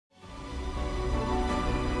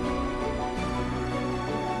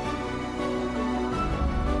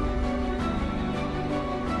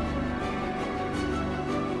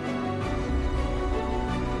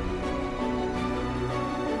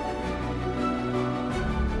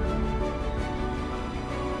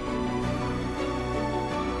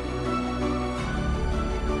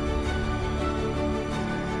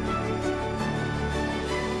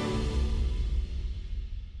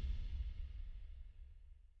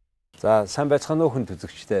За сайн байцгаана уу хүнд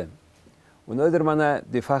үзэгчтэй. Өнөөдөр манай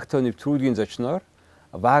дефакто нэвтрүүлгийн зочноор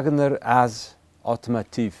Вагнер as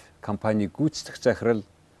Автомотив компани Гүйцэтгэх захирал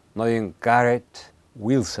ноён Гаррэт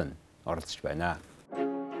Вилсон оролцож байна.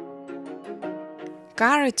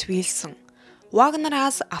 Гаррэт Вилсон Вагнер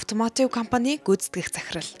as Автомотив компани Гүйцэтгэх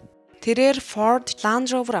захирал. Тэрээр Ford Land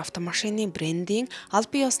Rover автомашины брендийн аль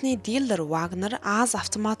бие усны дилер Вагнер as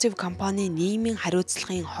Автомотив компани нийгмийн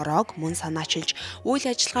хариуцлагын хороог мөн санаачилж үйл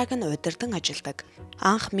ажиллагааг нь удирдан ажилладаг.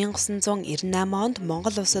 Анх 1998 онд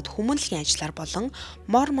Монгол улсад хүндлэхийн ажлаар болон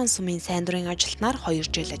Мормон сумын сайн дурын ажилтнаар 2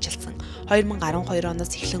 жил ажилласан. 2012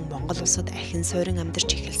 оноос эхлэн Монгол улсад ахин суурин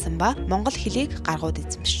амьдарч эхэлсэн ба монгол хэлийг гаргууд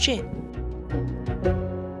эзэмшжээ.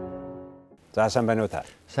 За сайн байна уу та?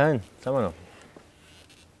 Сайн байна уу?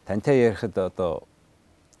 Тантай ярихад одоо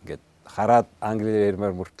ингээд хараад англиар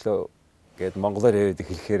ярмаар мөртлөө гээд монголоор яриад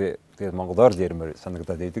эхлэхээр тэгээд монголоор л ярмаар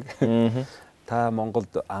санагдаад байдаг. Та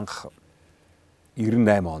Монголд анх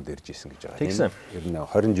 98 онд ирж исэн гэж байгаа. Тийм.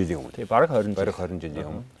 20 жилийн өмнө. Тийм, бараг 20 жилийн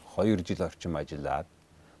өмнө 2 жил орчим ажиллаад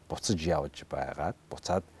буцаж явж байгаад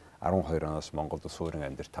буцаад 12 оноос Монголд суурин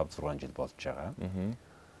амьдарч 5-6 жил болж байгаа.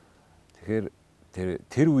 Тэгэхээр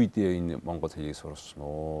тэр үед энэ монгол хэлийг сурсан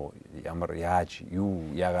уу? Ямар яаж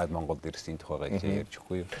яагаад Монголд ирсний тухайгаа ярьж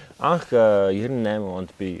өгөхгүй юу? Анх 98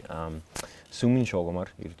 онд би сүмийн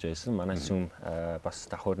шугамаар ирж байсан. Манай сүм бас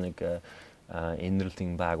давхар нэг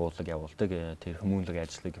энэрлэгийн байгууллага явуулдаг. Тэр хүмүүнлэг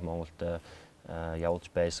ажлыг Монголд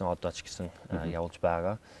явуулж байсан. Одоо ч гэсэн явуулж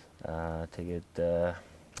байгаа. Тэгээд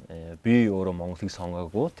би өөрөө Монголыг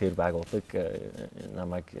сонгоогүй тэр байгууллага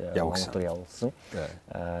намайг Монголд явуулсан.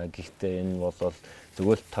 Гэхдээ энэ бол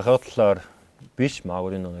зөвхөн тохиолдлоор биш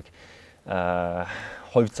магадгүй нэг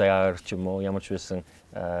хувь заяар ч юм уу ямар ч байсан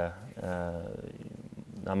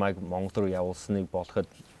намайг Монгол руу явуулсныг болоход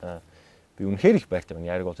би үнэхээр их байртай байна.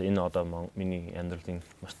 Яг бол энэ одоо миний амьдралын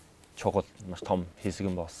маш чухал маш том хэсэг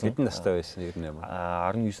юм болсон. Хэдэн настай байсан ер нь юм?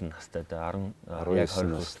 19 настай да 20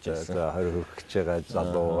 настай. За 20 хүрэх гэж байгаа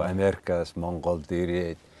залуу Америкаас Монголд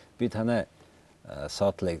ирээд би танай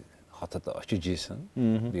Сотлейк хотод очиж исэн.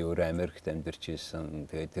 Би өөрөө Америкт амьдарч исэн.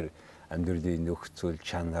 Тэгээд тэр амьдралын нөхцөл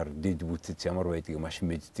чанар, дэд бүтэц ямар байдгийг маш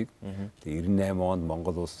мэддэг. Тэгээд 98 онд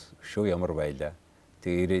Монгол улс шүү ямар байлаа.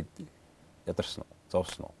 Тэгээд ирээд ядарсан уу?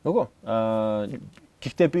 Зовсон уу? Нөгөө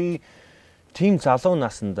гэхдээ би тийм залуу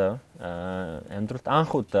насанда амьдралд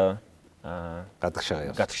анх удаа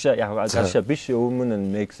гадагшаа биш өмнө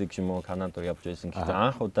нь Мексик юм уу Канадад явж байсан. Гэхдээ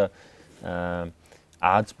анх удаа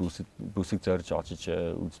Аз бүсийг зорж очиж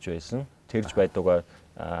үзэж байсан. Тэрж байдгаа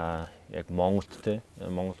яг Монголд те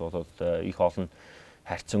Монгол болоод их олон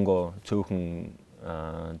харьцангуй цөөхөн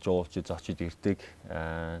жуулч зочид ирдэг.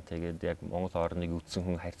 Тэгээд яг Монгол орныг үзсэн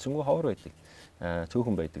хүн харьцангуй ховор байдаг.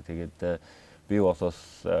 Цөөхөн байдаг. Тэгээд би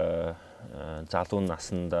болоос залуу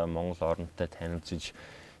насанда Монгол орнтой танилцж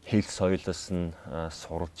хэл соёлоос нь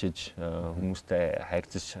суралцж хүмүүстэй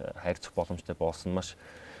харьцах боломжтой болсон маш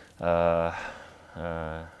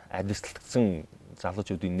адилтгдсан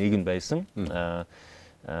залуучуудын нэг нь байсан.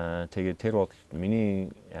 Тэгээд тэр бол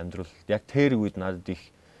миний амьдрал яг тэр үед надад их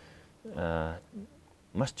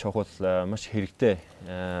маш чухал маш хэрэгтэй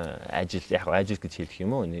ажил гэж хэлэх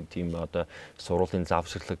юм уу? Тийм одоо сургуулийн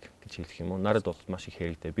завширлаг гэж хэлэх юм уу? Надад бол маш их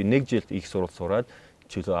хэрэгтэй. Би 1 жил их сургууль сураад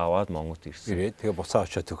чөлөө аваад Монголд ирсэн. Тэгээ буцаа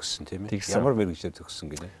очиод төгссөн тийм ээ. Ямар мэргэжлэр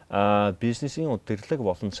төгссөн гэлээ? Бизнесийн удирдлага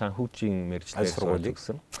болон санхүүжийн мэргэжлэр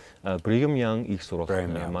төгссөн. Brigham Young их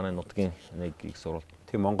сургууль манай нутгийн нэг их сургууль.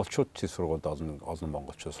 Тийм монголчууд чи сургуульд олон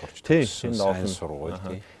монголчууд сурч төгссөн сайн сургууль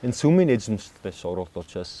тийм. Энэ сүмийн эзэмшилтэй сургууль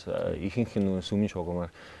учраас ихэнх нь сүмийн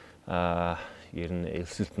шугамаар ер нь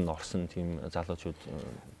элсэлтэн орсон тийм залуучууд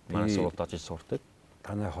манай сургуульд очиж сурдаг.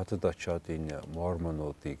 Танай хотод очиод энэ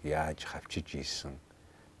мормонуудыг яаж хавчиж ийсэн?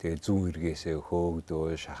 Тэгээ зүүн эргээсээ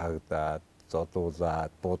хөөгдөө, шахагдаад, зодуулаад,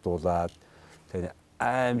 будуулаад тэгээ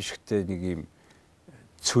аимшигтэй нэг юм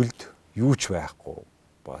цөлд юу ч байхгүй.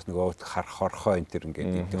 Бас нөгөө хорхоо энэ төр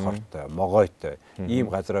ингээд хортой, могойтой ийм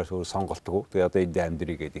газраас өөр сонголтгүй. Тэгээ одоо энд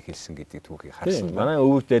амьдрий гэдэг хэлсэн гэдэг түүхийг харсан. Манай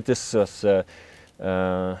өвөг дэдэс бас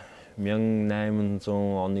 1800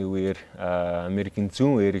 оны үеэр Америкийн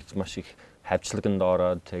зүүн эрэгт маш их хавчлаганд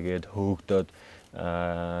ороод тэгээд хөөгдөөд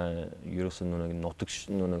ерөөсөн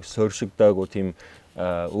нэг соршигдаагүй тийм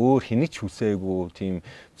өөр хэнийг ч хүсээгүй тийм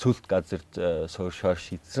цөлт газарт соршоор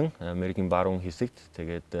шийдсэн Америкийн баруун хэсэгт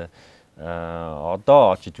тэгээд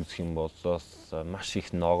одоо очиж үзэх юм бол маш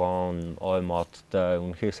их ногоон ой модтой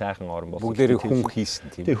үнэхээр сайхан орн болсон. Бүгдээрээ хүн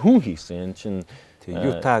хийсэн тийм. Тэг хүн хийсэн. Энэ чинь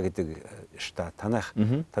Юта гэдэг штат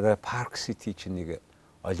танай Парк Сити чинь нэг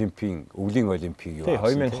Олимпийн өвлийн олимпийг юу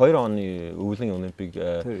авсан. 2002 оны өвлийн олимпийг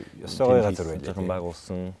ёстой газар байлаа.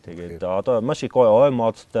 Байгуулсан. Тэгээд одоо маш их гоё ой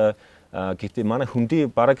модтой гэтээ манай хүндий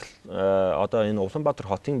бараг одоо энэ Улаанбаатар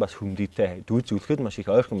хотын бас хүндийтэй дүүж зүлхэд маш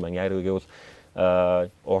их ойрхон байна. Яагаад гэвэл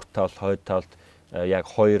урт талд, хойд талд яг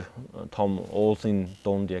хоёр том уулын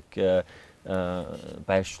дунд яг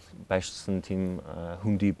байшсан тийм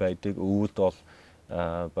хүндий байдаг. Өвд бол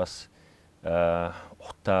бас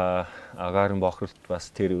утаа агаарын бохролт бас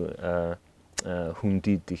тэр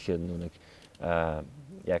хүндийд их нэг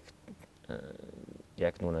яг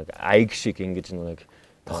нэг аяг шиг ингэж нэг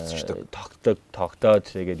тогтоод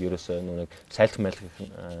тэгээд ерөөсөө нэг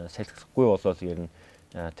сайлтахгүй болол ер нь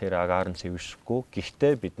тэр агаар нь цэвэршихгүй.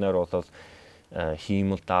 Гэхдээ бид нар бол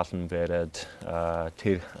хиймэл даалн бариад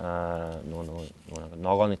тэр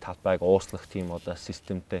ногооны талбайг ууслах тийм одоо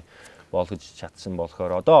системтэй болгож чадсан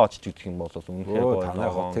болохоор одоо очиж идэх юм бол үнэхээр гоё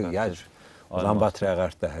ногоон яаж Улаанбаатарын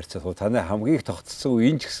агаартай харьцуулбал таны хамгийн их тогтцсон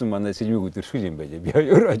энэ ч гэсэн манай сэлмиг өдөршил юм байлээ. Би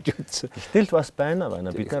өөрөө очиж үзсэн. Гэтэл бас байна.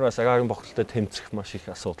 Бид нар бас агаарын бохиролтой тэмцэх маш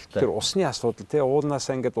их асуудалтай. Тэр усны асуудал тий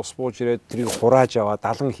уулнаасаа ингээд ус бууж ирээд тэрийг хурааж аваад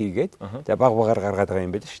далан хийгээд тэгээ баг багаар гаргаад байгаа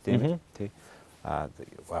юм байл шүү дээ. Тий.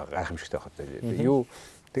 Гайхамшигтай хот. Юу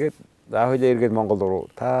тэгээд хоёлаа эргээд Монгол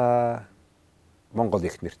руу та Монгол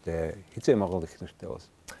их нэртэй хизээ Монгол их нэртэй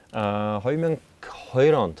болсон.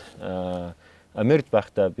 2002 онд Америкт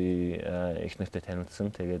байхдаа би их нэртэй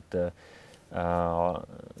танилцсан. Тэгээд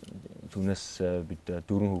түүнээс бид 4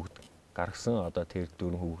 хүүхэд гаргасан. Одоо тэр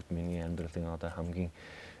 4 хүүхэд миний амьдралын одоо хамгийн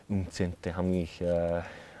үнцэнтэй хамгийн их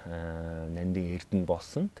нандин эрдэнэ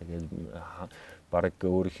болсон. Тэгээд бараг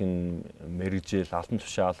өөрийнх нь мэрэгжил алтан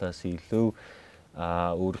тушаалаас илүү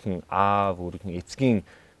өөрийнх нь аав, өөрийнх нь эцгийн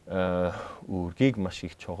үүргийг маш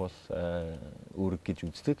их чухал үүрэг гэж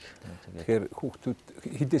үздэг. Тэгэхээр хүүхдүүд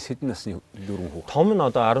хэдээс хэдэн насны 4 хүүхэд? Том нь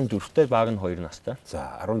одоо 14-тэй, бага нь 2 настай.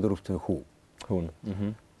 За 14-тэй хүн.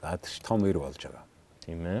 За тийч том 9 болж байгаа.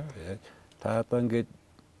 Тийм ээ. Та одоо ингээд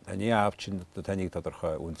таны аав чинь одоо таныг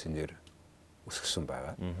тодорхой үнцнээр өсгсөн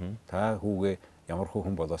байгаа. Та хүүгээ ямар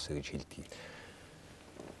хүн болоосоо гэж хэлдэг.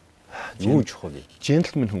 Юу чухал юм?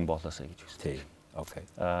 Жентльмэн хүн болоосоо гэж үздэг. Окей.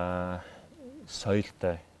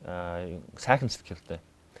 Соёлтой, сайхан сэтгэлтэй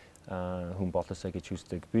хүн болоосаа гэж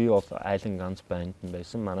үздэг. Би бол айлын ганц банд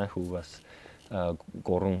байсан. Манай хүү бас 3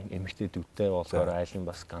 эмэгтэй дүүтэй болохоор айлын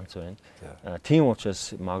бас ганц байна. Тийм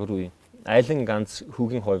учраас магадгүй айлын ганц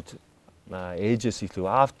хүүгийн хувьд ээжээс илүү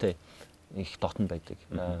аавтай их дотн байдаг.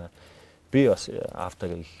 Би бас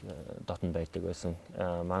аавтайгаа их дотн байдаг байсан.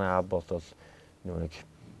 Манай аав бол нэг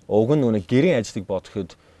уг нь гэрийн ажлыг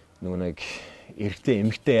бодоход нэг эрэгтэй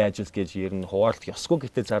эмэгтэй ажил гэж ер нь хуваарлах ёсгүй.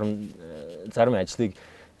 Гэхдээ зарим ажлыг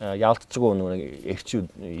яалтчгүй нэг эрчүүд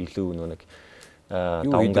илүү нэг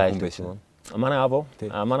давнгайл байсан. Манай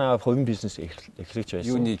аав хувийн бизнес эхлэгч байсан.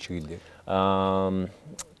 Юуны чиглэлээр?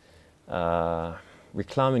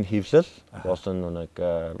 Рекламын хэвлэл болон нэг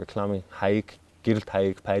рекламын хаяг, гэрэлт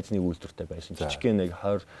хаяг, пайзны үйлдвэртэй байсан. Жижигхэн нэг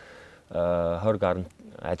 20 гаруй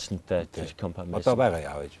ажилтнтай тэр компани байсан. Одоо байгаа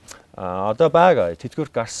яав ээж? Одоо байгаа.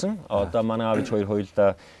 Тэтгэврт гарсан. Одоо манай аав хоёр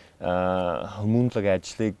хоёулаа хүмүүнлэг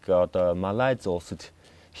ажлыг одоо Малайз улсад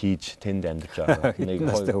хийж тэнд амьдарч байгаа. Нэг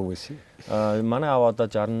настай хүмүүс. Манай аав одоо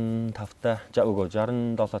 65-тай,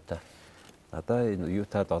 67-тай. Одоо юу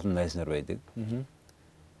та 7 найз нар байдаг.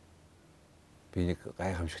 Би нэг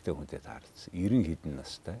гайхамшигтай хүнтэй таарлцсан. 90 хэдэн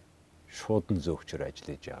настай шуудан зөөгчөр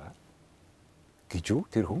ажиллаж байгаа. Гэж үү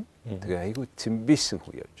тэр хүн? Тэгээ айгүй цэмбисэн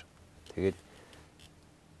хүн явж байгаа. Тэгээд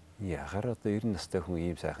ягаар одоо 90 настай хүн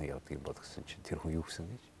ийм сайхан явдаг юм бол гэсэн чинь тэр хүн юу гэсэн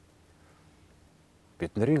гэж.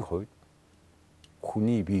 Бидний хувьд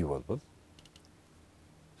хүний бие бол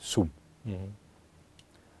сүм.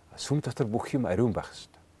 Сүм дотор бүх юм ариун байх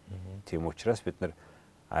хэрэгтэй. Тийм учраас бид нар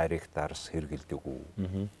айрыг дарс хэргэлдэг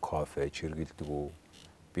үү, кофе хэргэлдэг үү.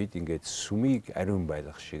 Бид ингээд сүмийг ариун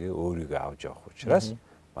байлгах шиг өөрийгөө авч явах учраас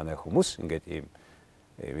манай хүмүүс ингээд ийм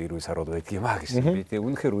вирус харууд байдаг юм аа гэсэн. Би тэгээ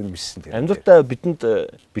үнэхээр үнэмшсэн тэр. Амьдралдаа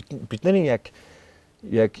бидний яг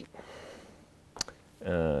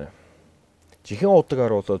жихэн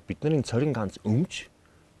удагаар болоод бидний цорын ганц өмч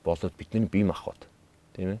болоод бидний бие махбод.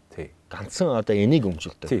 Тийм ээ? Тий. Ганцхан одоо энийг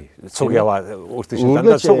өмжилдэг. Тий. Цуг яваа өөртөө шиг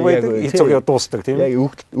дандаа цуг байдаг, цуг яа дуустдаг тийм Яг ээ?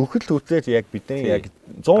 үхэл хөтлөөд яг бидний яг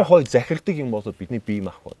 100% захирдаг юм болоод бидний бие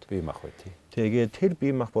махбод. Бие махбод тий. Тэгээд тэр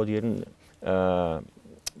бие махбод ер нь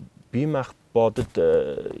бие махбодод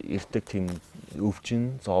ирдэг тийм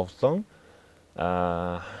өвчин, зовлон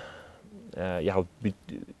яг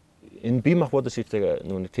энэ бие махбодос ирдэг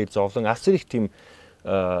нүг тэр зовлон асар их тийм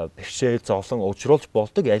бэрхшээл зовлон уужруулж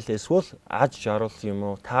болдог. Аль эсвэл аж жаргал юм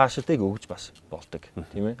уу таашилтыг өгж бас болдог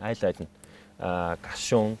тийм ээ. Аль аль нь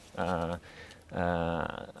гашуун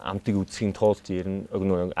амтыг үзэхийн тулд ер нь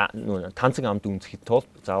танцэг амт үзэхийн тулд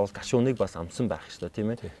заавал гашууныг бас амсан байх хэрэгтэй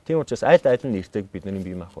тийм ээ. Тийм учраас аль нь нэртэйг бидний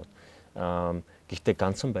бие махбод гэхдээ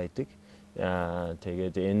ганцхан байдаг.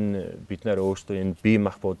 Тэгээд энэ бид нар өөрсдөө энэ бие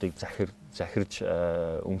махбодыг захирж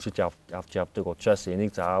өмсөж авч явдаг учраас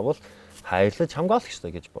энийг заавал хайрлаж хамгаалах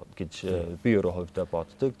хэрэгтэй гэж би өөрөө хувьдаа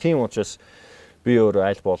боддог. Тийм учраас би өөрөө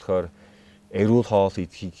аль болохоор эрүүл хоол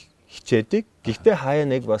идэхийг хичээдэг. Гэхдээ хаяа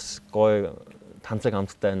нэг бас гоё танцэг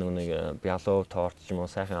амттай нэг бялуу торт ч юм уу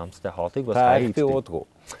сайхан амттай хоолыг бас хаяа иддэг.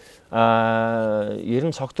 Ер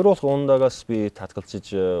нь цогтруулах ундагаас би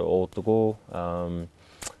татгалзаж уудаггүй.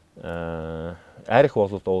 Арих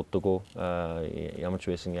болол уудаггүй. Ямар ч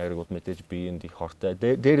байсан яг л мэдээж биеинд их хортой.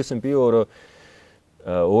 Дээрээс нь би өөрөө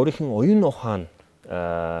өөрийнх нь оюун ухаан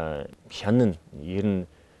хянан ер нь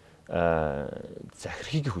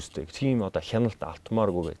захирхийг хүсдэг. Тийм одоо хяналт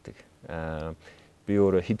алтмааргүй байдаг. Би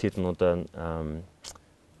өөрөө хэд хэдэн удаа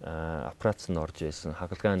операцанд орж байсан,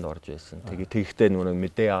 хагалгаанд орж байсан. Тэгэхдээ нүг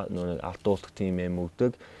мэдээ алдуулах тийм юм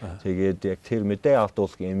өгдөг. Тэгээд яг тэр мэдээ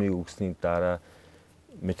алдуулах эмийг өгсөний дараа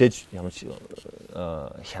мэдээж ямар ч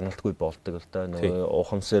хяналтгүй болдог л да. Нөгөө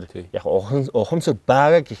ухамсар яг ухамсар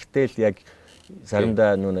байгаа гэхдээ л яг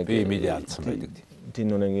заримдаа нүг би мэдээ алдсан байдаг. Тийм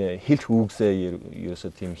нүг хэлэх үгсээ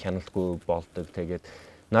ерөөсөө тийм хяналтгүй болдог. Тэгээд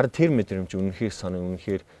нар тэр мэдрэмж үнэхээр сонир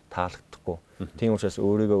үнэхээр таалагдахгүй. Тийм учраас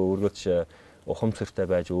өөрийгөө ч ухамсартай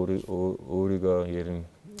байж өөрийгөө ер нь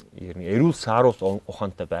эрүүл сааруул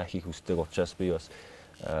ухаантай байхыг хүсдэг учраас би бас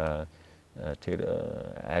тэр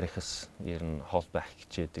арихас ер нь хол байх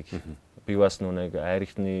хичээдэг. Би бас нэг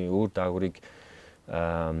арихны өөр дагаврыг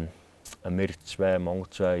Америкч бай,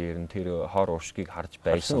 Монголч бай ер нь тэр хор уршгийг харж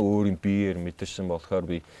байсан. Өөрийн биеэр мэдэрсэн болохоор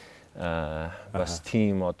би бас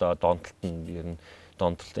тийм одоо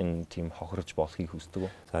донтолтын тийм хохирож болохыг хүсдэг.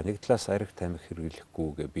 За нэг талаас арих тамхи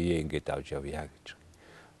хэрэглэхгүйгээ бие ингээд авч явъя гэж.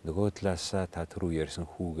 Нөгөө талаасаа та түрүү ярьсан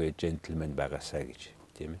хүүгээ жентльмэн байгаасаа гэж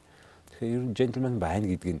тийм ээ. Тэгэхээр ер нь жентльмэн байна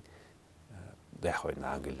гэдэг нь яг хөө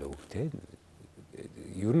англи үг тийм.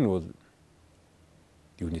 Ер нь бол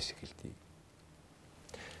юунес эхэлдэг.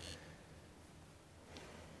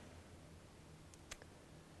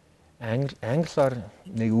 Англиар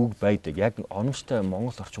нэг үг байдаг. Яг оновчтой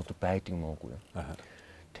монгол орчуулдаг байдаг юм уугүй юу?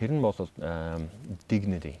 Тэр нь бол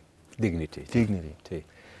dignity. Тий.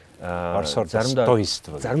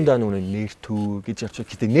 Заримдаа нүг нэр төр гэж явчих.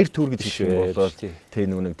 Гэтэ нэр төр гэж хэлэх юм бол тий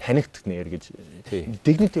нүг танигдах нэр гэж.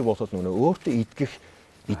 Dignity бол нүг өөртөө идгэх.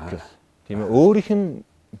 Тийм ээ. Өөрийнх нь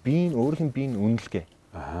биеийн үнэлгээ.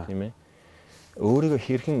 Тийм ээ. Өөрийгөө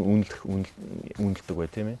хэрхэн үнэлдэг бай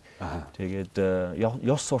тийм ээ. Тэгээд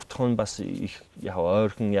ёс суртах нь бас их яг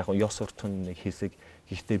ойрхон яг ёс суртах нэг хэсэг.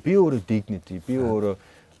 Гэхдээ би өөрөө dignity, би өөрөө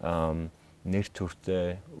нэр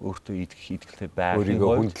төртэй, өөртөө идгэлтэй байх.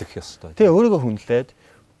 Өөрийгөө хүндлэх ёстой. Тий, өөрийгөө хүндлээд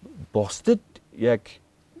бусдад яг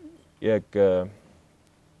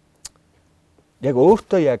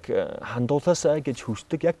өөртөө яг хандуулаасаа гэж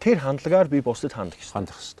хүсдэг. Яг тэр хандлагаар би бусдад хандах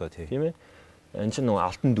ёстой тий. Тийм ээ. Энэ чинь нэг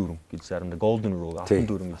алтан дүрм гэж заримдаа golden rule алтан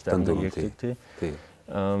дүрм гэж заримдаа ярьдаг тий.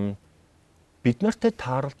 Бид нартай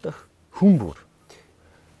тааралдах хүн бүр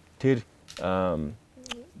тэр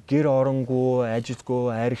гэр оронгүй,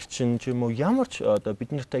 ажилгүй, аригчин ч юм уу ямар ч одоо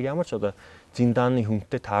бид нартай ямар ч одоо зиндааны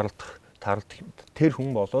хүнтэй тааралдах тэр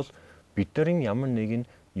хүн болол бидний ямар нэгэн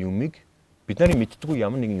юмыг бид нарын мэддэггүй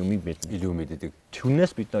ямар нэгэн юмыг илүү мэддэг.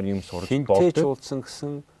 Түүнээс бид нар юм сурч болдог. Хинтэж уулсан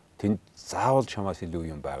гэсэн тэнд заавал чамаас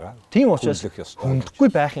илүү юм байгаа. Тийм учраас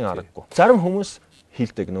хүндхгүй байхын аргагүй. Зарим хүмүүс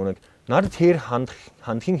хэлдэг нүг надад тэр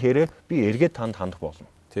хандхийн хэрэг би эргээд танд хандах болно.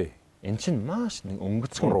 Тий. Эн чинь маш нэг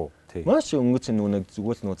өнгөцгөн рүү. Маш өнгөцгөн нүг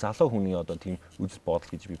зүгэл залуу хүний одоо тийм үзэл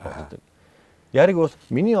бодол гэж би боддог. Яриг бол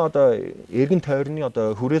миний одоо эргэн тойрны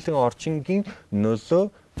одоо хүрээлэн орчингийн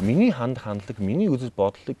нөлөө миний хандлага, миний үзэл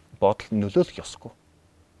бодол нөлөөлөх ёсгүй.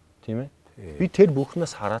 Тийм ээ. Би тэр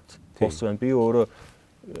бүхнээс хараад бос байна. Би өөрөө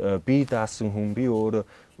би даасан хүн, би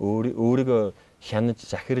өөрийгөө хянаж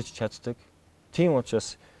захирж чаддаг. Тийм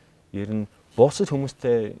учраас ер нь бусад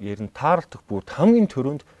хүмүүстэй ер нь таарлах бүр хамгийн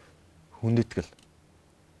түрүүнд хүндэтгэл.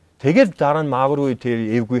 Тэгэл дараа нь магадгүй тэр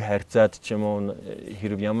эвгүй харьцаад ч юм уу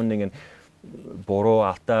хэрэг ямар нэгэн буруу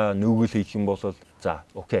алдаа нүгэл хийх юм бол за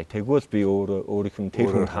окей тэгвэл би өөрийнх нь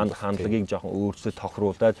тэр хүнд хандлагыг жоохон өөрсдөө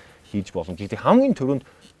тохируулаад хийж болно. Гэхдээ хамгийн түрүүнд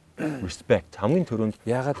respect хамгийн түрүүнд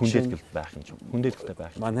хүндэтгэл байх юм чинь. Хүндэтгэлтэй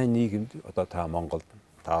байх. Манай нийгэмд одоо та Монголд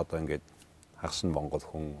та одоо ингээд хагас нь монгол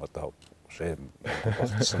хүн одоо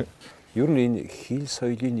болсон. Ер нь энэ хил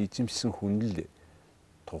соёлын эзэмшсэн хүнлэл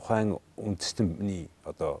тухайн үндэстний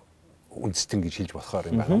одоо үндэстэн гэж хэлж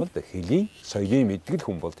болохоор юм байна л да. Хилийн соёлын мэдгэл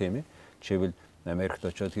хүн бол тийм ээ. Жишээлбэл Америкт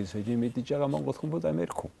очиод хил соёлын мэдж байгаа монгол хүн бол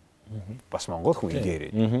Америк хүн. бас монгол хүн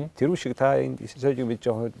идээрээ. Тэр шиг та энэ сойжиг мэдж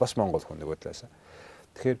байгаа бас монгол хүн нөгөө талаас.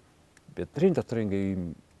 Тэгэхээр бидний дотор ингээ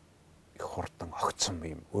ийм их хурдан огцсон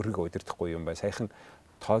юм өөрийгөө удирдахгүй юм байна. Саяхан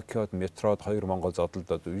Токиод метрод 2 монгол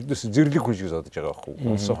зодолдоод юудаас зэрлэг хүн шиг зодож байгаа байхгүй.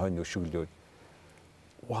 Унсан хойно өшөглөөд.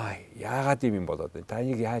 Why? Яагаад юм болоод байна? Та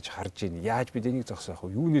энийг яаж харж ийн? Яаж бид энийг зогсоох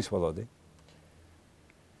вэ? Юунээс болоод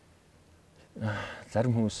байна?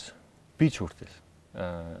 Зарим хүмүүс би ч хүртэл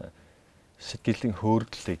сэтгэлийн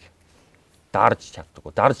хөөрлөлийг дарж чаддаг.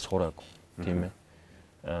 Дарж сураагүй тийм ээ.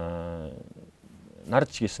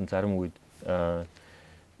 Нарж гисэн зарим үед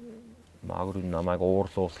магадгүй намайг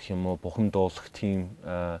уурлуулах юм уу, бухимдуулах тийм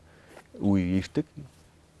үе ирдэг.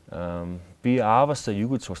 Би ааваасаа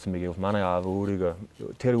юу гэж сурсан бэ гэвэл манай аав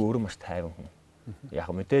өөрийгөө тэр өөрөө маш тайван хүн. Яг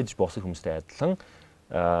мэдээж босох хүмүүстэй адилхан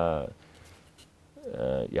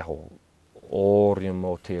яг уур юм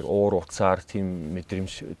уу тэр уур уцаар тийм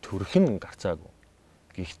мэдрэмж төрхөн гарцаагүй.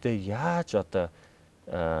 Гэхдээ яаж одоо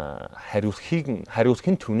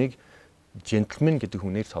хариулахын түүнийг Жентльмэн гэдэг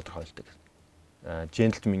хүнээр тодорхойлдог.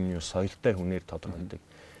 Жентльмэн юу соёлтой хүнээр тодорхойлдог.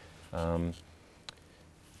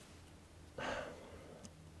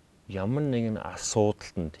 Ямар нэгэн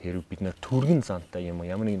асуудалтанд хэрэг бид нэр түргэн зантай юм уу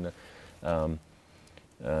ямар нэгэн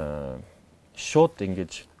шууд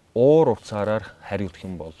ингэж уур уцаараар хариулах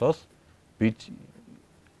юм бол бид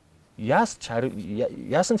яасан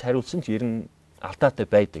ч хариулсан ч ер нь алдаатай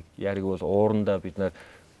байдаг. Яриг бол уурандаа бид нар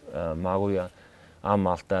магадгүй ам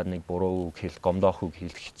алдаад нэг буруу үг хэл гомдоох үг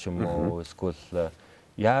хэлэх ч юм уу эсвэл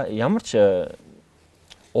ямар ч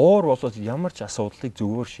уур болоод ямар ч асуудлыг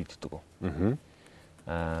зөвөр шийддэг.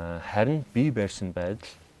 Харин бие барьсан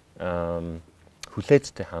байдал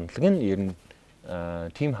хүлээцтэй хандлага нь ер нь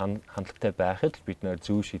тийм хандлагатай байхад бид нэр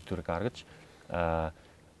зөв шийдвэр гаргаж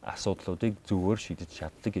асуудлуудыг зөвөр шийдэж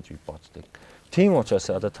чаддаг гэж би боддог. Тийм учраас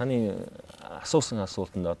одоо таны асуусан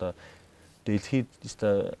асуултанд одоо дэлхийд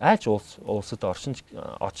айч улсад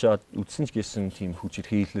очоод үдсэн ч гэсэн тийм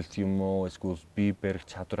хүчирхийлэлт юм уу эсвэл бие барих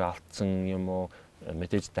чадвар алдсан юм уу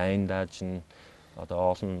мэдээж дайндааж нь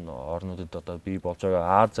одоо олон орнуудад одоо бий болж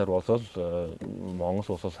байгаа Азар болол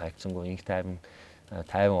Монгол улс хайгцсангүй инх тайван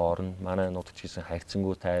орн манай нутагч гэсэн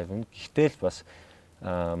хайгцсангүй тайван гэхдээ л бас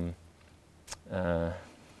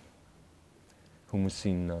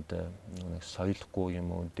хүмүүсийн одоо нэг соёлгүй юм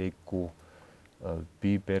уу дээггүй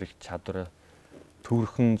бие барих чадвар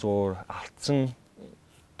төрхөн зуур алдсан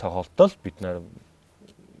тоглолтол бид нар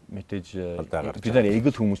мэдээж бид нар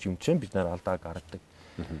эгэл хүмүүс юм чинь бид нар алдаа гаргадаг.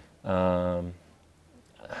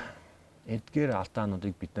 Эдгээр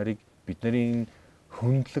алдаануудыг бидний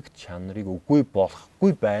хүндлэх чанарыг үгүй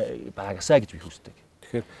болохгүй байгаасаа гэж би хүсдэг.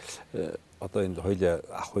 Тэгэхээр одоо энэ хоёулаа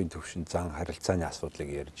ахуйн төвшин зан харилцааны асуудлыг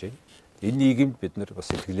ярьж байна. Энэ нийгэмд бид нар бас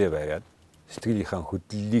сэтгэлээ бариад сэтгэлийнхаа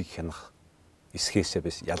хөдлөлийг хянах эсхээсээ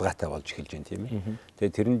бас ялгаатай болж эхэлж байна тийм ээ.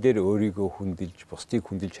 Тэгээ тэрэн дээр өөрийгөө хүндэлж, бусдыг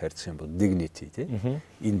хүндэлж харьцах юм бол dignity тийм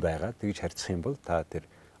энэ байгаа. Тэгж харьцах юм бол та тэр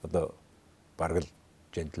одоо бараг л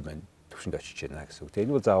Жентльмэн төвшөнд очиж байна гэсэн үг. Тэгээ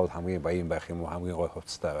энэ бол заавал хамгийн баян байх юм уу, хамгийн гой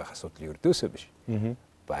хувцастай байх асуудал ердөөсөө биш.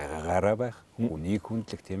 Байгаагаараа байх, хүнийг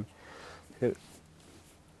хүндлэх тийм. Тэгэхээр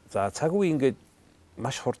за цаг үе ингээд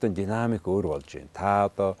маш хурдан динамик өөр болж байна. Та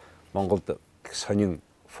одоо Монголд сонин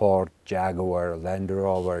Ford, Jaguar, Land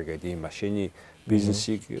Rover гэдэг ийм машины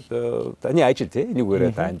бизнесийг одоо таны ажил тийм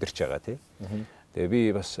энийгээрээ та амьдарч байгаа тийм. Тэгээ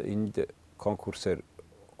би бас энд конкурсээр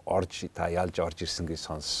та ялж орж ирсэн гэж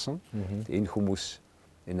сонссон. Энэ хүмүүс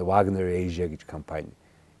энэ Вагнер Asia гэж компани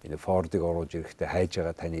энэ Ford-ыг оруулж ирэхдээ хайж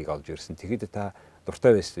байгаа таныг олж ирсэн. Тэгэхэд та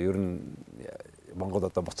дуртай байсан. Ер нь Монгол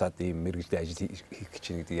одоо буцаад ийм мэргэжлийн ажил хийх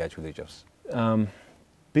гэж нэгдэг яаж хүлээж авсан?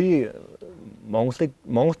 Би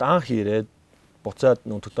Монголд анх ирээд буцаад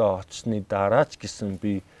нутагтаа очсны дараа ч гэсэн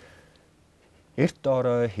би эрт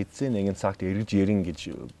орой хэзээ нэгэн цагт эргэж ярин гэж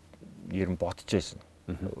ер нь бодож байсан.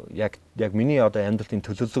 Яг миний одоо амьдралын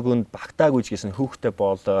төлөвлөгөөнд багтаагүй ч гэсэн хүүхдтэй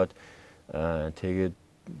болоод тэгээд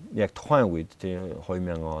яг тухайн үед тийм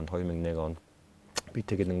 2000 онд 2001 онд би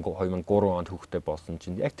тэгээд 2003 онд хүүхдтэй болсон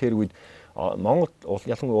чинь яг тэр үед Монгол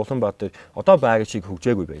ялангуяа Улаанбаатар одоо байгаа шиг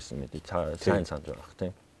хөгжөөгүй байсан мэдээ сайн санд байх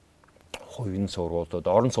тийм. Хувийн сургуулиуд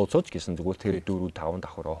орон сууцууч гэсэн тэгвэл тэр 4 5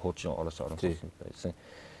 давхар хуучин орон сууцсан байсан.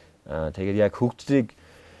 Тэгээд яг хөгжлийг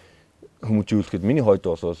хүмүүжүүлэхэд миний хувьд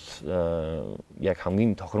бол яг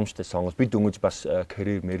хамгийн тохиромжтой сонголт би дөнгөж бас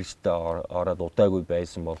карьер мэргэжтэй ороод удаагүй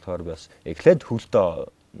байсан болохоор бас эхлээд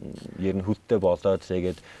ер нь хөлтэй болоод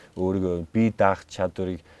тэгээд өөрийгөө бие даах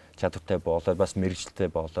чадвартай болоод бас мэргэжилтэй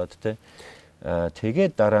болоод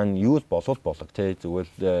тэгээд дараа нь юу л болов зүгээр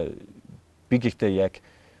би гэхдээ яг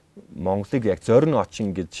Монголыг яг зорин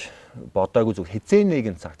очин гэж бодоогүй зүг хизээ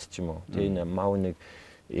нэгэн цагт ч юм уу тийм мав нэг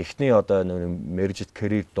эхний одоо мэржит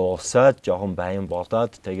карьер дуусаад жоохон баян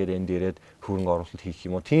болоод тэгээд энд ирээд хөрөнгө оруулалт хийх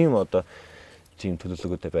юм уу. Тийм одоо тийм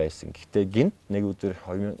төлөвлөгөөтэй байсан. Гэхдээ гинт нэг өдөр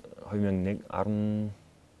 2011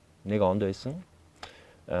 онд байсан.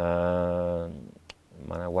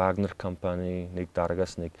 Манай Вагнер компани нэг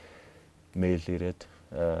дараагаас нэг мэйл ирээд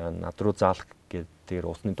над руу заалах гэдэг тэр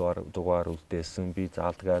усны дугаар үлдээсэн. Би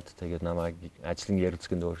заалгаад тэгээд намайг ажлын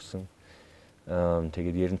ярилцсанд өрсөн.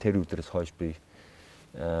 Тэгээд ер нь тэр өдрөөс хойш би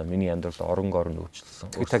миний амьдралд орон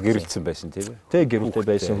нөөцлсөн. Та гэрэлцсэн байсан тийм ээ? Тэг гэрэлтэй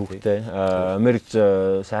байсан хүүхдтэй. Америкт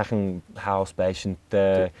сайхан хаус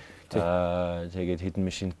байшинтай тэгээд хідэн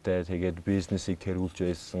машинтай тэгээд бизнесийг тэргүүлж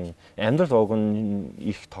байсан. Амьдрал уг нь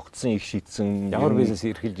их тогтсон, их шийдсэн. Ямар бизнес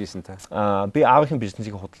эрхэлж ийсэн та? Би аавынхын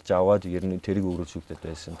бизнесийг худалдаж аваад ер нь тэрийг өргөжүүлээд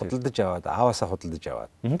байсан. Худалдаж аваад, ааваасаа худалдаж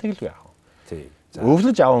аваад. Тэгэлгүй яах вэ? Тий.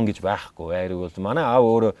 Өвлөж авах гэж байхгүй. Айрыг бол манай аав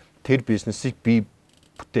өөрөө тэр бизнесийг би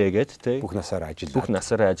бүтээгээд тий бүх насаараа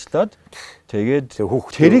ажиллаад тэгээд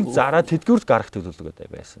тэрийг зараад тэдгүүрт гарах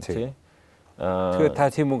төлөвлөгөөтэй байсан тий. Тэгэхээр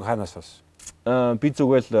та тийм мөнгө хаанаас бас? Би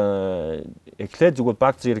зүгээр эхлээд зүгээр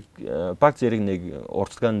баг зэрэг нэг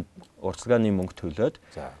уртлагааны мөнгө төлөөд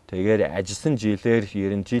тэгээд ажилласан жилээр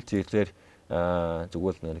 90 жилээр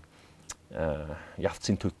зүгээр нэг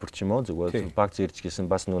явцын төлбөр ч юм уу зүгээр баг зэрж гисэн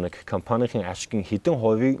бас нэг компанийн ашигын хэдэн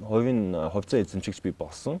хувийн хувьцаа эзэмшигч би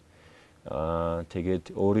болсон.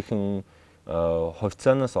 Тэгээд өөрийнх нь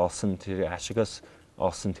хувьцаанаас олсон тэр ашигаас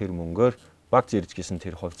олсон тэр мөнгөөр баг зэрж гисэн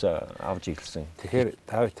тэр хувьцаа авч ирсэн. Тэгэхээр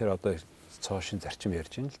та тэр одоо цоошин зарчим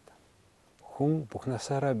ярьж байна л да. Хүн бүх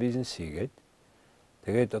насаараа бизнес хийгээд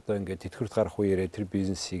тэгээд одоо ингээд тэтгэврт гарах үеэрээ тэр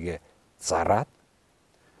бизнесийг зараад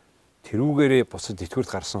тэрүүгээрээ бусад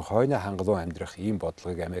тэтгэврт гарсан хойно хангалуун амьдрах ийм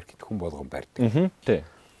бодлогыг Америкт хүн болгон барьдаг. Тий.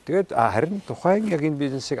 Тэгээд харин тухайн яг энэ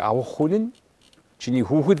бизнесийг авах хүн нь чиний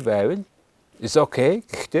хүүхэд байвал is okay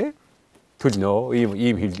гэхдээ төлнө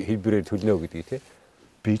ийм хэлбэрээр төлнө гэдгийг тий.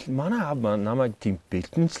 Манай аав намайг тийм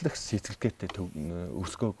бэлтэнцлэх сэтгэлгээтэй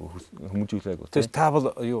өсгөөгүй хүмүүжүүлээгүй. Тэгэхээр та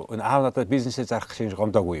бол юу аав надад бизнесээ зарах шиг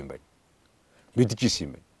гомдоогүй юм байна. Мэдэж ирсэн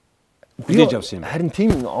юм байна. Бидэж авсан юм. Харин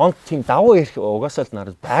тийм давуу эрх угаасаа л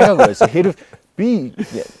надад байгаагүй байсан. Хэрв би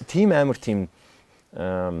тийм амар тийм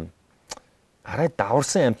арай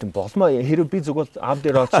даварсан амт болмоо хэрв би зүгээр аав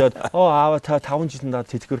дээр очиод аава та 5 жилийн дараа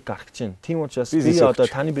тэтгэвэр гарах гэж байна. Тийм учраас би одоо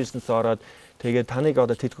таны бизнес ороод тэгээд таныг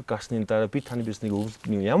одоо тэтгэвэр гарсны дараа би таны бизнесийг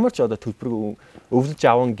ямар ч одоо төлбөр өвлөж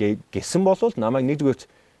аван гэсэн бол намайг нэгдүгээрт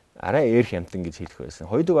арай эрх амтан гэж хэлэх байсан.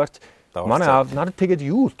 Хоёрдугаарт манай аав надад тэгээд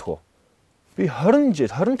юу үлдэх вэ? Би 20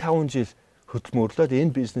 жил 25 жил хөдөлмөрлөөд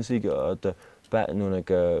энэ бизнесийг одоо нэг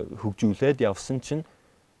хөгжүүлээд явсан чинь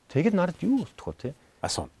тэгээд надад юу үлдэх вэ те?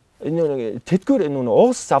 Асуун. Энэ тэтгэвэр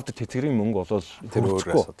уус авдаг тэтгэврийн мөнгө бол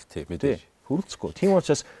хүрэлцэхгүй тийм мэдээж. Хүрэлцэхгүй. Тийм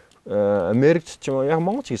учраас Америкт ч юм уу яг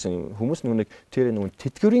Монгол ч гэсэн хүмүүс тэр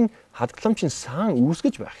тэтгэврийн хадгаламжийн сан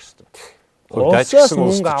үүсгэж байх хэрэгтэй. Уусаас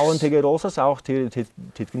мөнгө аван тэгээд уусаас авах тэр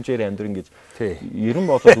тэтгэмжээр амьдрын гэж ер нь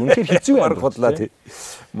бол үнэхээр хэцүү бодлоо тий.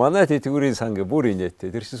 Манай тэтгэврийн сан гэ бүр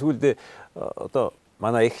инээдтэй. Тэр чинь сүүлдээ одоо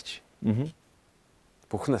манай эгч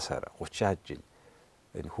бүх насаараа 30-аад жил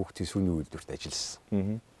энэ хүүхдийн сүний үйлдвэрт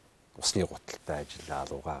ажилласан. Усны гуталтай ажиллаа,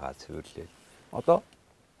 угаагаа цэвэрлээд. Одоо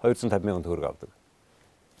 250,000 төгрөг авдаг.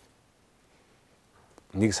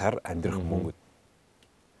 Нэг сар амьдрах мөнгө.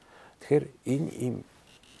 Тэгэхээр энэ ийм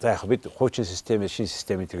за яг бид хуучин систем, шинэ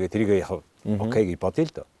системийн тэргээ яг окей гэж бодъё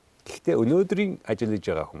л доо. Гэхдээ өнөөдрийн ажиллаж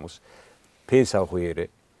байгаа хүмүүс пенс авах үеэрээ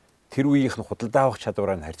тэр үеийнх нь худалдаа авах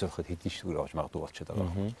чадвараа нь харьцуулахад хэдэн ширхэг авч магадгүй болчиход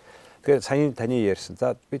байгаа. Тэгэхээр сая таны ярьсан.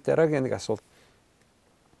 За би дараагийн нэг асуулт.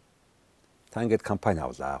 Та ингээд компани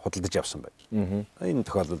авлаа, худалдаж авсан байна. Энэ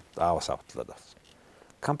тохиолдолд ааваас автлаад авсан.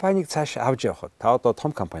 Компанийг цааш авч явхад та одоо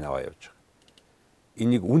том компани аваа явж байгаа.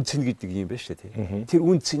 Энийг үн цэн гэдэг юм байна шүү дээ. Тэр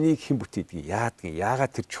үн цэнийг хэн бүтээдэг,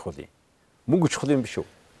 яагаад тэр чухал юм? Мөнгө чухал юм биш үү?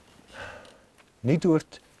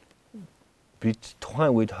 Нэгдүгээрт бид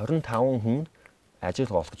тухайн үед 25 хүн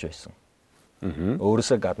ажил олгож байсан.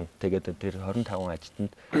 Өөрөөсөө гадна. Тэгээд тэр 25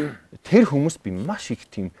 ажилтнанд тэр хүмүүс би маш их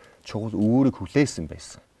тийм чухал өөрийг хүлээсэн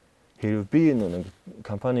байсан. Хэрвээ би нэг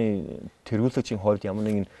компани тэргүүлэгчийн хувьд ямар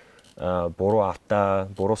нэгэн буруу ата,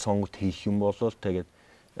 буруу сонголт хийх юм бол тэгээд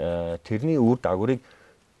тэрний үр дагаврыг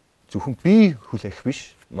зөвхөн би хүлээх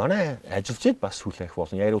биш, манай ажилчид бас хүлээх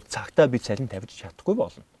болно. Яг цагтаа би цалин тавьж чадахгүй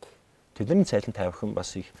болно. Тэдний цалин тавих нь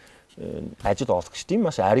бас их ажил олгогчдын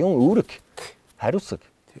маш ариун үүрэг хариуцлага.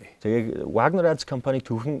 Тэгээд Вагнер компани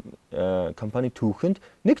түүхэнд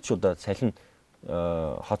нэг ч удаа цалин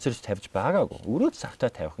хоцорж тавьж байгаагүй. Өөрөө цагтаа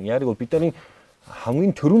тавих нь. Яг бол бидний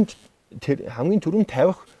хамгийн түрүүнд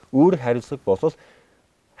тавих үүрэг хариуцлага бол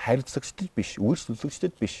харилцагчдад биш,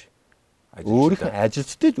 үйлчлүүлэгчдэд биш. өөрийнхөө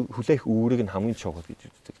ажилчдад хүлээх үүрэг нь хамгийн чухал гэж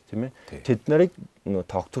үздэг тийм ээ. Тэд нарыг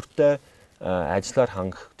тогтвортой ажиллаар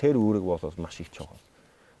хангах тэр үүрэг бол маш их чухал.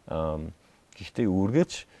 Гэхдээ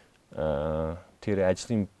үүргэж тэр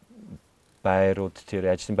ажлын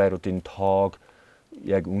байруудын тоог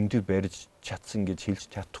яг өндөр барьж чадсан гэж хэлж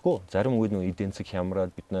чадахгүй. Зарим үед нөө эдийн засаг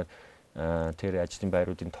хямраад бид нар тэр ажлын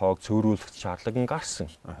байруудын тоог цөөрүүлэх шаардлага гарсан.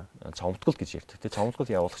 Цомтгол гэж ярьдаг. Тэр цомтгол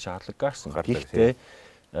явуулах шаардлага гарсан. Гэхдээ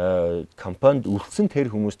компанид үлдсэн тэр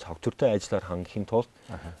хүмүүс тогтвортой ажиллаар хангахын тулд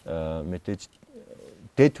мэдээж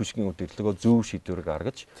дээд түвшгийн удирдлагоо зөв шийдвэр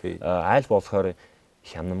гаргаж айл болохоор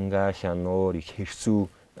хянуур их хэрсүү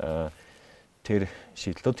тэр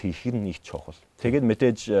шийдлүүд хийх нь их чухал. Тэгээд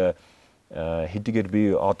мэдээж хэдийгээр би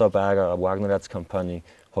одоо байгаа Вагнер компани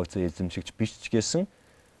хувьцаа эзэмшигч биш ч гэсэн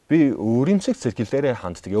би өөрийнхөө сэтгэлээрээ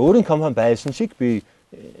ханддаг. Өөрийн компани байсан шиг би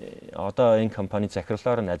одоо энэ компани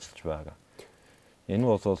захирлаар нь ажиллаж байгаа. Энэ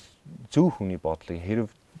бол зөв хүний бодлыг хэрв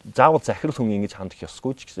заавал захирал хүн ингэж хандах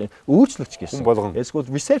ёсгүй ч гэсэн өөрчлөгч гэсэн. Эсвэл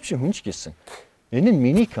reception хүн ч гэсэн. Энэ нь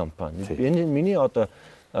миний компани. Энэ миний одоо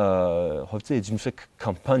хувьцаа эзэмших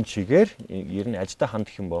компани чигээр ер нь ажилдаа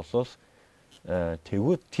хандах юм бол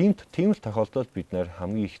тэгвэл тийм л тохиолдолд бид нэр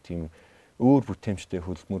хамгийн их тийм өөр бүтээмжтэй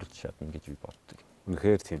хөлбөмбөрлөж чадна гэж би боддог.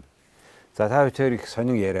 Үнэхээр тийм. За та бүхэн их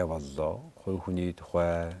сонин яриа боллоо. Хувь хүний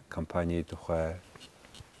тухай, компани тухай,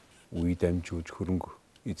 үе дамжуулж хөрөнгө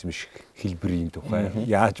эзэмших хэлбэрийн тухай,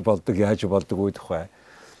 яаж болдог үе тухай.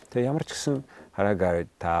 Тэгээ ямар ч гэсэн хараагаар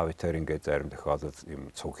та бүхэн ингээд зарим тохиолдолд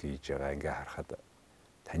юм цуг хийж байгаа ингээ харахад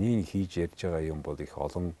таны хийж ярьж байгаа юм бол их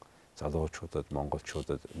олон залуучуудад,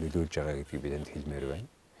 монголчуудад нөлөөлж байгаа гэдгийг би танд хэлмээр байна.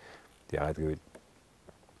 Яагаад гэвэл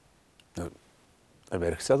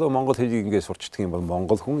Америк залуу монгол хэлийг ингээд сурчдаг юм бол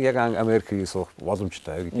монгол хүн яг Америкийг сурах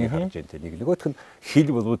боломжтой гэдгийг харж байна. Нэг нөгөөх нь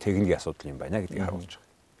хэл болов техникийн асуудал юм байна гэдгийг харуулж байгаа.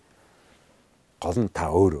 Гол нь та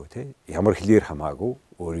өөрөө тий ямар хэлээр хамаагүй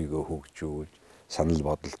өөрийгөө хөгжүүлж, санал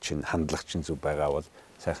бодол чинь, хандлага чинь зөв байгаа бол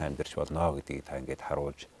сайхан амьдарч болно гэдгийг та ингээд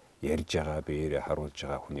харуулж ярьж байгаа, биеэрээ харуулж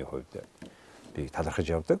байгаа хүний хувьд би талархаж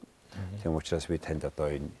явдаг. Тийм учраас би танд одоо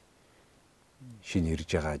энэ шинэ ирж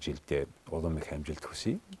байгаа жилдээ улам их амжилт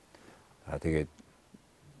хүсье. Тэгээд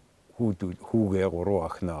хүүгээ 3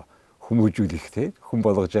 охиноо хүмүүжүүлэх те хүн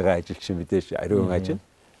болгож байгаа ажил чинь мэдээж ариун ажил.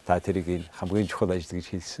 Та тэрийг хамгийн чухал ажил гэж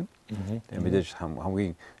хэлсэн. Тэгээд мэдээж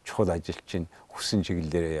хамгийн чухал ажил чинь хүссэн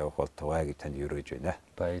чиглэлээрээ явах бол тугай гэж танд өрөөж байна.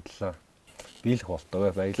 Баярлалаа. Биелэх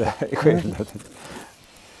болтойгоо баярлалаа. Их баярлалаа.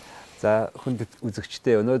 За хүнд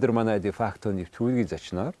үзэгчдээ өнөөдөр манай дефакто нэвтрүүлгийн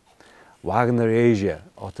зочноор Вагнер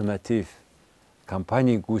Автомотив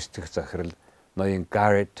компанийн гүйцэтгэх захирал ноён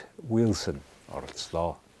Гаррэт Вилсон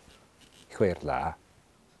оролцлоо. Их баярлалаа.